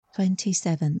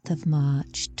27th of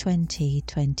March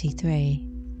 2023.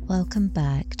 Welcome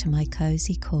back to my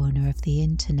cozy corner of the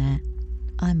internet.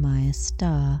 I'm Maya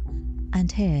Star,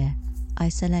 and here I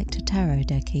select a tarot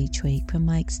deck each week from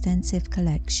my extensive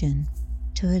collection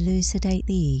to elucidate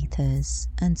the ethers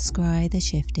and scry the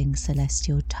shifting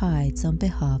celestial tides on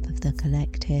behalf of the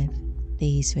collective.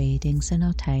 These readings are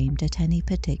not aimed at any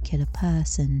particular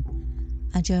person,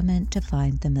 and you're meant to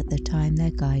find them at the time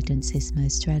their guidance is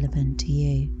most relevant to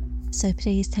you. So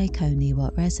please take only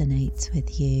what resonates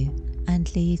with you and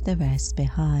leave the rest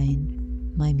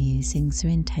behind. My musings are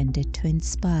intended to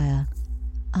inspire,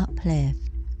 uplift,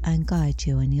 and guide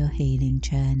you on your healing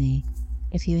journey.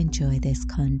 If you enjoy this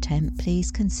content,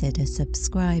 please consider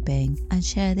subscribing and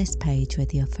share this page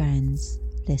with your friends.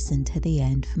 Listen to the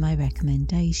end for my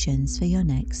recommendations for your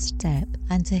next step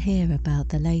and to hear about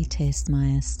the latest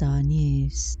Maya Star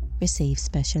news. Receive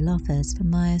special offers for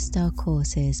Maya Star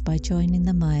courses by joining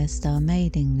the Maya Star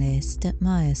mailing list at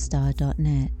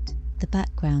mayastar.net. The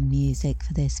background music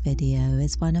for this video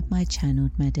is one of my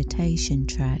channeled meditation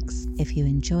tracks. If you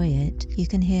enjoy it, you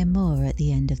can hear more at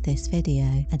the end of this video,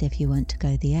 and if you want to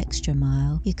go the extra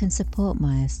mile, you can support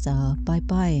Maya Star by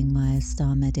buying Maya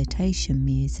Star meditation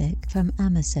music from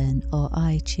Amazon or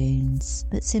iTunes.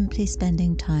 But simply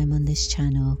spending time on this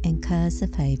channel incurs the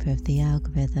favour of the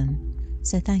algorithm.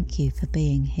 So thank you for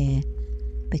being here,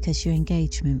 because your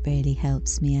engagement really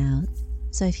helps me out.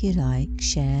 So if you like,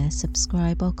 share,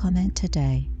 subscribe or comment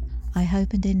today. I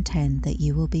hope and intend that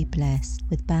you will be blessed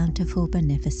with bountiful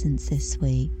beneficence this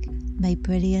week. May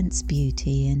brilliance,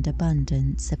 beauty and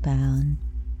abundance abound.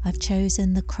 I've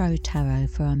chosen the Crow Tarot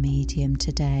for our medium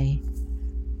today.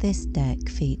 This deck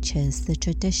features the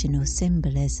traditional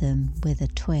symbolism with a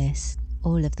twist.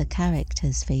 All of the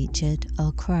characters featured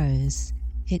are crows.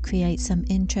 It creates some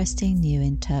interesting new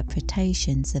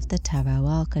interpretations of the tarot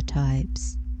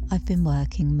archetypes. I've been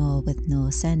working more with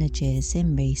Norse energies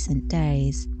in recent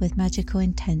days, with magical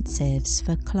intensives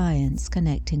for clients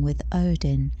connecting with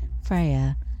Odin,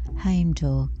 Freya,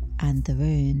 Heimdall and the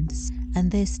runes,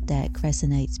 and this deck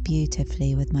resonates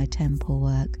beautifully with my temple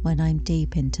work when I'm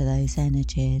deep into those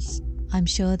energies. I'm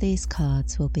sure these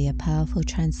cards will be a powerful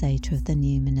translator of the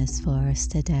numinous for us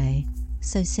today,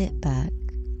 so sit back,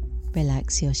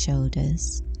 relax your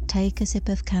shoulders, take a sip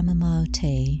of chamomile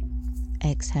tea,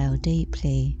 exhale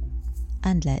deeply,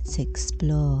 and let's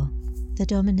explore the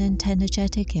dominant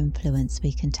energetic influence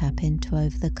we can tap into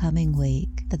over the coming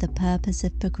week for the purpose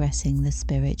of progressing the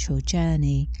spiritual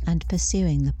journey and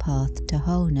pursuing the path to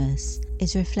wholeness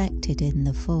is reflected in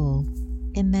the Fool.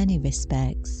 In many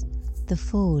respects, the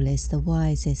Fool is the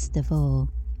wisest of all.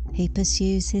 He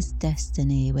pursues his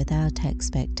destiny without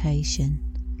expectation.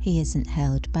 He isn't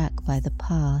held back by the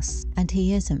past, and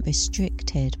he isn't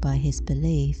restricted by his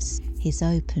beliefs. He's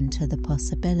open to the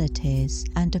possibilities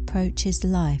and approaches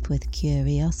life with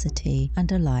curiosity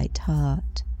and a light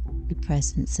heart. The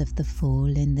presence of the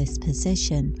Fool in this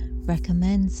position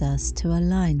recommends us to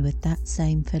align with that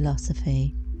same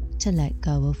philosophy, to let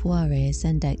go of worries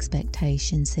and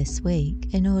expectations this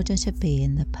week in order to be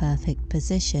in the perfect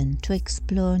position to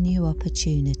explore new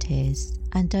opportunities.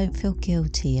 And don't feel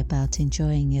guilty about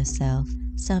enjoying yourself.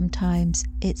 Sometimes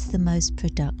it's the most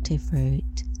productive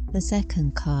route. The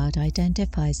second card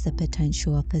identifies the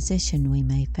potential opposition we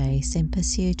may face in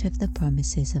pursuit of the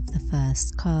promises of the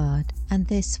first card. And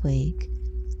this week,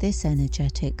 this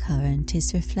energetic current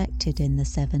is reflected in the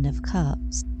Seven of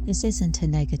Cups. This isn't a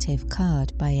negative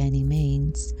card by any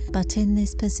means, but in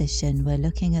this position we're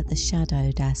looking at the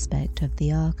shadowed aspect of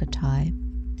the archetype.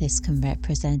 This can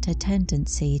represent a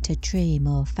tendency to dream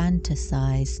or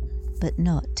fantasize, but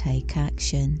not take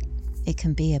action. It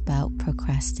can be about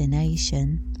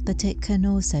procrastination, but it can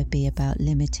also be about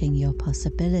limiting your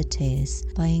possibilities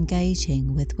by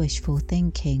engaging with wishful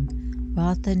thinking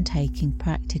rather than taking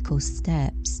practical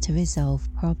steps to resolve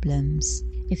problems.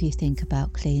 If you think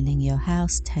about cleaning your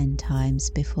house 10 times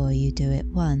before you do it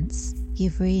once,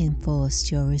 you've reinforced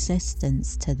your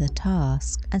resistance to the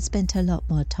task and spent a lot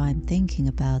more time thinking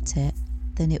about it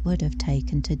than it would have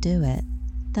taken to do it.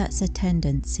 That's a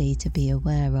tendency to be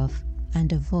aware of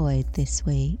and avoid this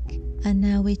week. And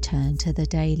now we turn to the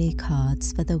daily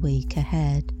cards for the week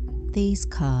ahead. These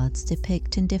cards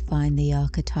depict and define the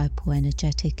archetypal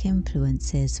energetic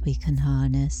influences we can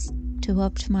harness to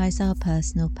optimize our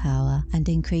personal power and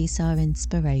increase our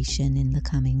inspiration in the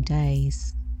coming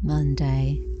days.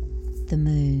 Monday, the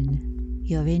Moon.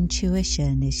 Your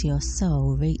intuition is your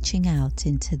soul reaching out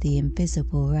into the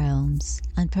invisible realms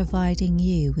and providing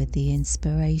you with the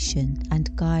inspiration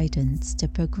and guidance to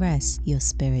progress your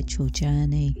spiritual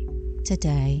journey.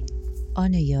 Today,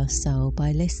 Honor your soul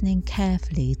by listening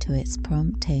carefully to its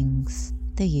promptings.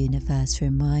 The universe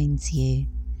reminds you,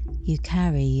 you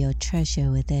carry your treasure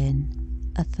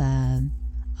within. Affirm,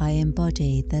 I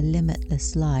embody the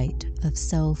limitless light of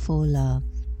soulful love.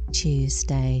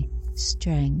 Tuesday,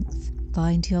 strength.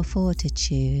 Find your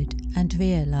fortitude and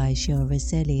realize your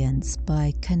resilience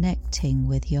by connecting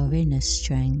with your inner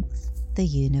strength. The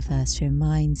universe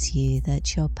reminds you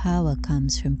that your power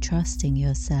comes from trusting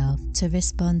yourself to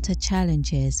respond to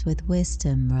challenges with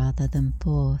wisdom rather than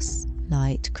force.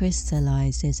 Light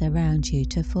crystallizes around you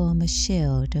to form a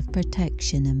shield of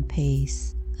protection and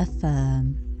peace.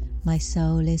 Affirm, my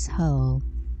soul is whole,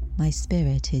 my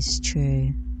spirit is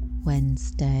true.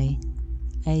 Wednesday,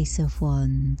 Ace of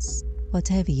Wands.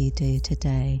 Whatever you do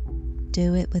today,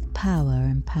 do it with power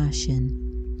and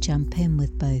passion. Jump in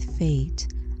with both feet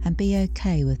and be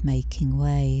okay with making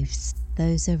waves.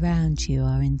 Those around you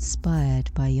are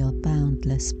inspired by your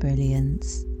boundless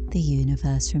brilliance. The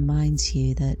universe reminds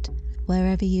you that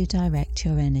wherever you direct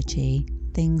your energy,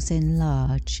 things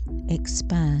enlarge,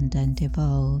 expand and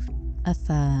evolve.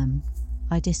 Affirm,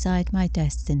 I decide my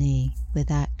destiny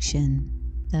with action.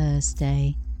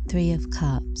 Thursday, 3 of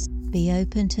Cups. Be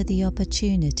open to the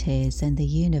opportunities and the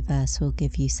universe will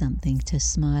give you something to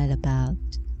smile about.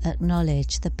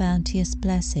 Acknowledge the bounteous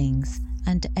blessings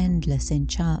and endless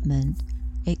enchantment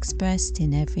expressed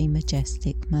in every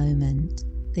majestic moment.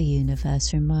 The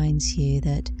universe reminds you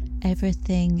that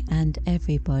everything and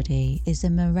everybody is a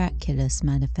miraculous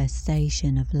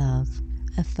manifestation of love.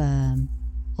 Affirm,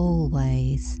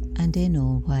 always and in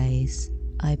all ways,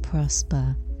 I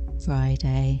prosper.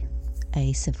 Friday,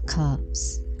 Ace of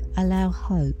Cups. Allow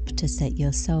hope to set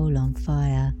your soul on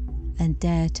fire and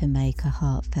dare to make a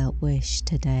heartfelt wish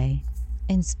today.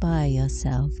 Inspire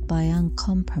yourself by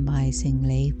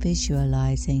uncompromisingly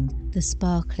visualizing the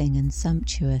sparkling and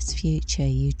sumptuous future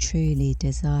you truly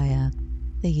desire.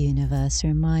 The universe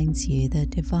reminds you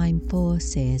that divine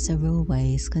forces are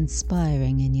always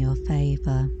conspiring in your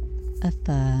favor.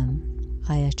 Affirm,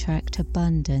 I attract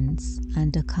abundance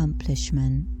and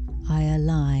accomplishment. I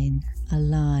align,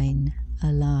 align,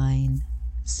 align.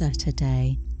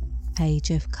 Saturday,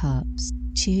 Page of Cups.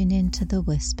 Tune into the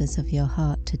whispers of your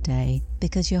heart today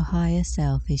because your higher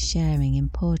self is sharing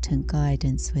important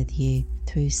guidance with you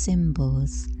through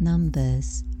symbols,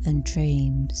 numbers, and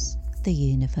dreams. The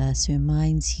universe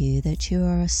reminds you that you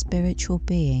are a spiritual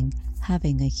being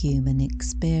having a human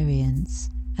experience,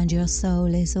 and your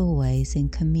soul is always in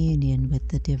communion with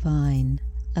the divine.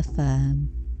 Affirm,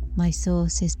 my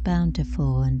source is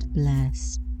bountiful and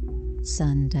blessed.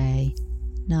 Sunday,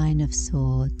 9 of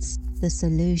Swords. The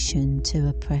solution to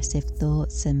oppressive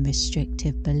thoughts and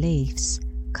restrictive beliefs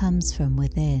comes from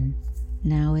within.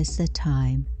 Now is the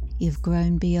time. You've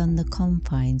grown beyond the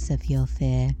confines of your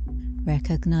fear.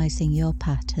 Recognizing your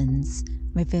patterns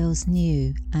reveals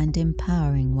new and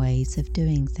empowering ways of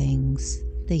doing things.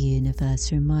 The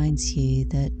universe reminds you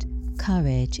that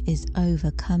courage is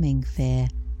overcoming fear,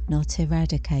 not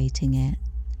eradicating it.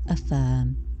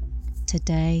 Affirm,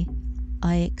 today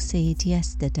I exceed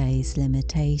yesterday's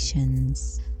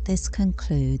limitations. This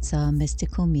concludes our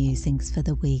mystical musings for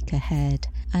the week ahead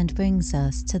and brings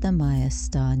us to the Maya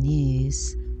Star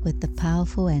News. With the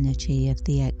powerful energy of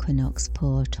the equinox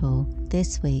portal,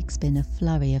 this week's been a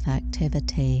flurry of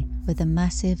activity with a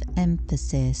massive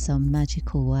emphasis on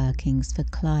magical workings for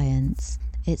clients.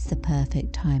 It's the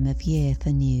perfect time of year for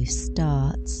new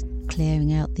starts,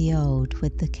 clearing out the old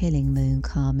with the Killing Moon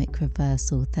Karmic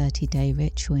Reversal 30-day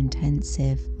ritual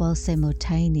intensive, while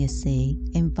simultaneously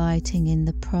inviting in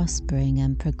the prospering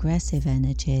and progressive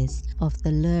energies of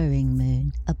the Luring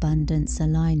Moon Abundance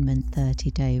Alignment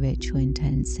 30-day ritual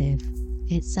intensive.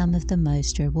 It's some of the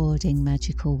most rewarding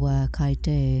magical work I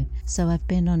do, so I've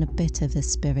been on a bit of a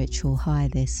spiritual high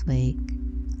this week.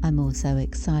 I'm also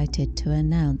excited to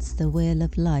announce the Wheel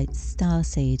of Light's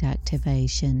Starseed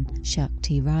activation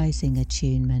Shakti Rising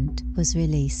attunement was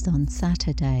released on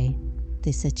Saturday.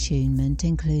 This attunement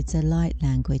includes a light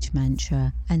language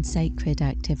mantra and sacred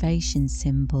activation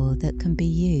symbol that can be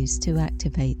used to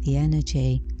activate the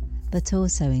energy, but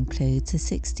also includes a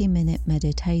 60-minute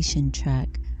meditation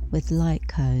track with light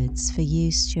codes for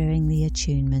use during the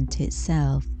attunement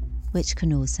itself, which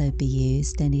can also be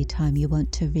used anytime you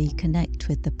want to reconnect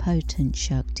with the potent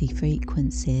Shakti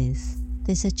frequencies.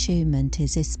 This attunement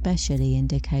is especially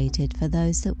indicated for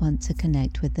those that want to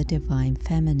connect with the Divine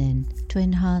Feminine to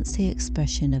enhance the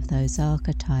expression of those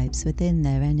archetypes within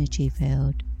their energy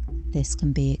field. This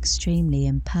can be extremely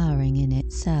empowering in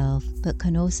itself, but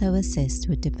can also assist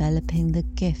with developing the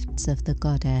gifts of the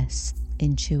goddess,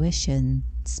 intuition,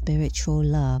 spiritual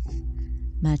love,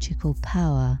 magical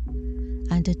power,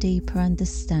 and a deeper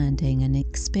understanding and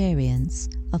experience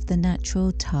of the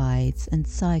natural tides and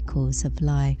cycles of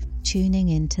life. Tuning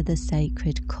into the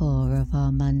sacred core of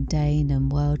our mundane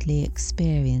and worldly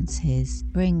experiences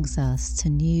brings us to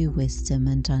new wisdom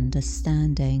and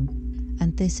understanding,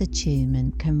 and this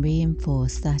attunement can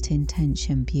reinforce that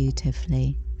intention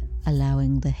beautifully,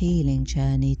 allowing the healing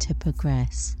journey to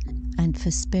progress and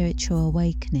for spiritual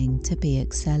awakening to be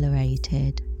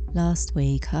accelerated. Last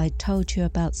week, I told you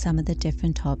about some of the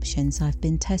different options I've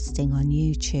been testing on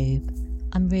YouTube.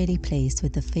 I'm really pleased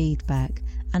with the feedback,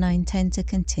 and I intend to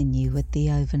continue with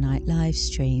the overnight live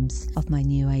streams of my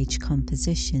New Age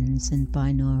compositions and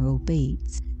binaural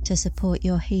beats to support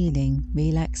your healing,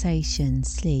 relaxation,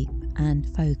 sleep,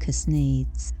 and focus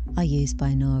needs. I use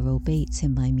binaural beats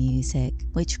in my music,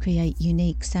 which create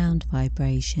unique sound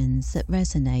vibrations that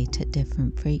resonate at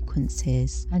different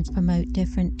frequencies and promote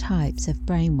different types of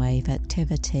brainwave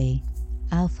activity.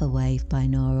 Alpha wave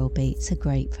binaural beats are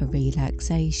great for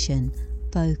relaxation,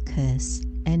 focus,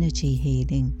 energy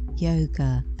healing,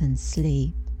 yoga, and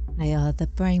sleep. They are the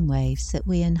brainwaves that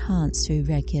we enhance through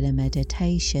regular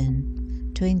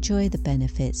meditation. To enjoy the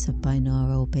benefits of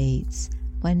binaural beats,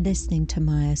 when listening to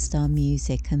Maya Star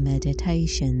music and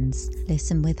meditations,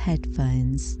 listen with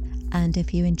headphones. And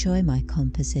if you enjoy my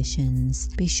compositions,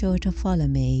 be sure to follow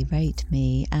me, rate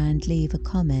me, and leave a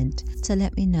comment to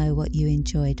let me know what you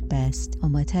enjoyed best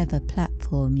on whatever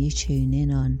platform you tune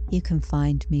in on. You can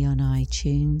find me on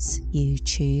iTunes,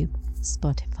 YouTube,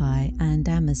 Spotify, and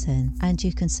Amazon, and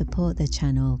you can support the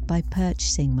channel by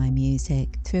purchasing my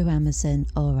music through Amazon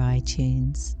or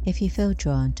iTunes. If you feel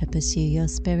drawn to pursue your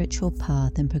spiritual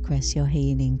path and progress your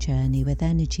healing journey with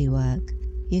energy work,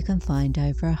 you can find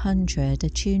over 100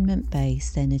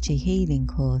 attunement-based energy healing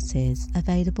courses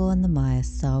available on the Maya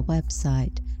Star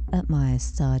website at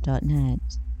mayastar.net.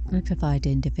 I provide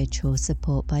individual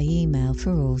support by email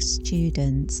for all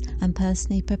students and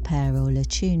personally prepare all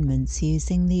attunements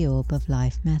using the Orb of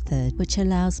Life method, which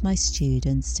allows my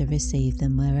students to receive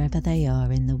them wherever they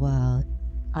are in the world.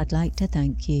 I'd like to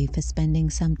thank you for spending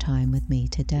some time with me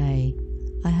today.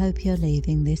 I hope you're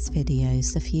leaving this video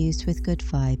suffused with good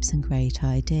vibes and great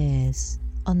ideas.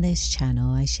 On this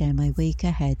channel, I share my week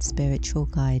ahead spiritual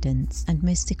guidance and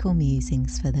mystical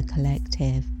musings for the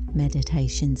collective,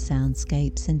 meditation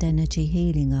soundscapes and energy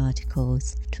healing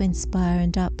articles to inspire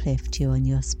and uplift you on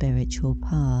your spiritual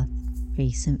path.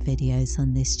 Recent videos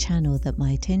on this channel that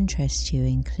might interest you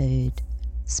include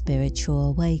Spiritual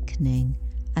Awakening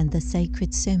and the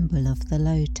sacred symbol of the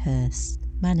lotus,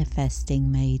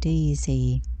 Manifesting Made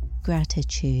Easy,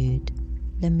 Gratitude,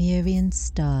 Lemurian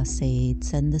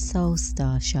Starseeds and the Soul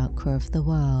Star Chakra of the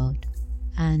World,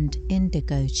 and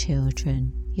Indigo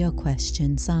Children, Your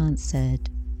Questions Answered.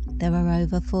 There are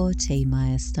over 40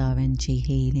 Maya Star Energy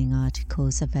Healing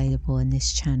articles available on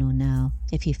this channel now.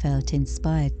 If you felt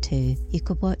inspired to, you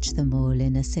could watch them all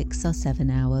in a 6 or 7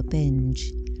 hour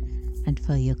binge. And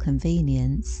for your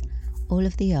convenience, all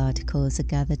of the articles are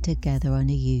gathered together on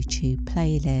a YouTube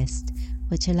playlist,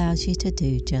 which allows you to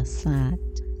do just that.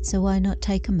 So why not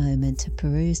take a moment to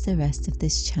peruse the rest of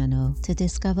this channel to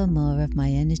discover more of my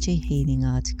energy healing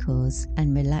articles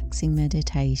and relaxing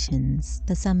meditations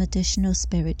for some additional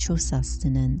spiritual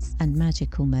sustenance and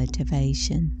magical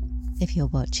motivation. If you're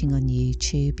watching on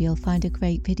YouTube, you'll find a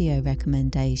great video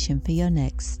recommendation for your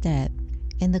next step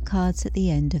in the cards at the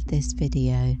end of this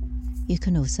video. You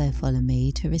can also follow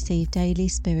me to receive daily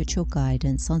spiritual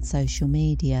guidance on social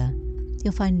media.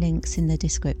 You'll find links in the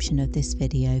description of this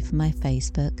video for my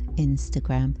Facebook,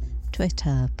 Instagram,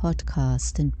 Twitter,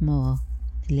 podcast, and more.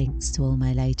 The links to all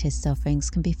my latest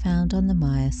offerings can be found on the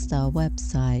Maya Star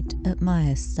website at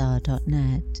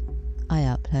mayastar.net. I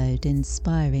upload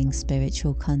inspiring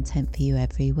spiritual content for you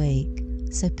every week,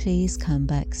 so please come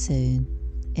back soon.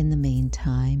 In the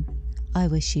meantime, I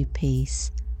wish you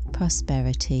peace,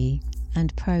 prosperity,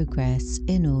 and progress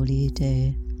in all you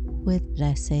do. With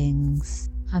blessings.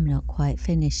 I'm not quite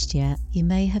finished yet. You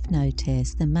may have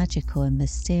noticed the magical and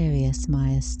mysterious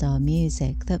Maya Star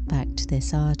music that backed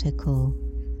this article.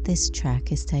 This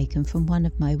track is taken from one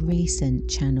of my recent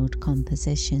channeled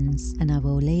compositions, and I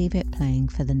will leave it playing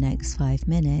for the next 5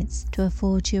 minutes to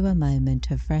afford you a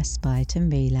moment of respite and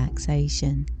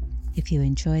relaxation. If you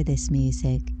enjoy this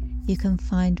music, you can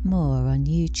find more on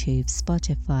YouTube,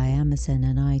 Spotify, Amazon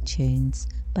and iTunes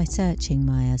by searching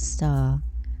Maya Star.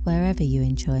 Wherever you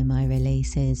enjoy my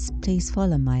releases, please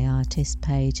follow my artist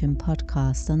page and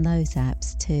podcast on those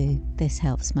apps too. This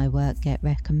helps my work get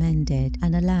recommended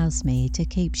and allows me to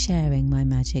keep sharing my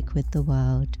magic with the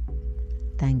world.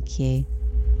 Thank you.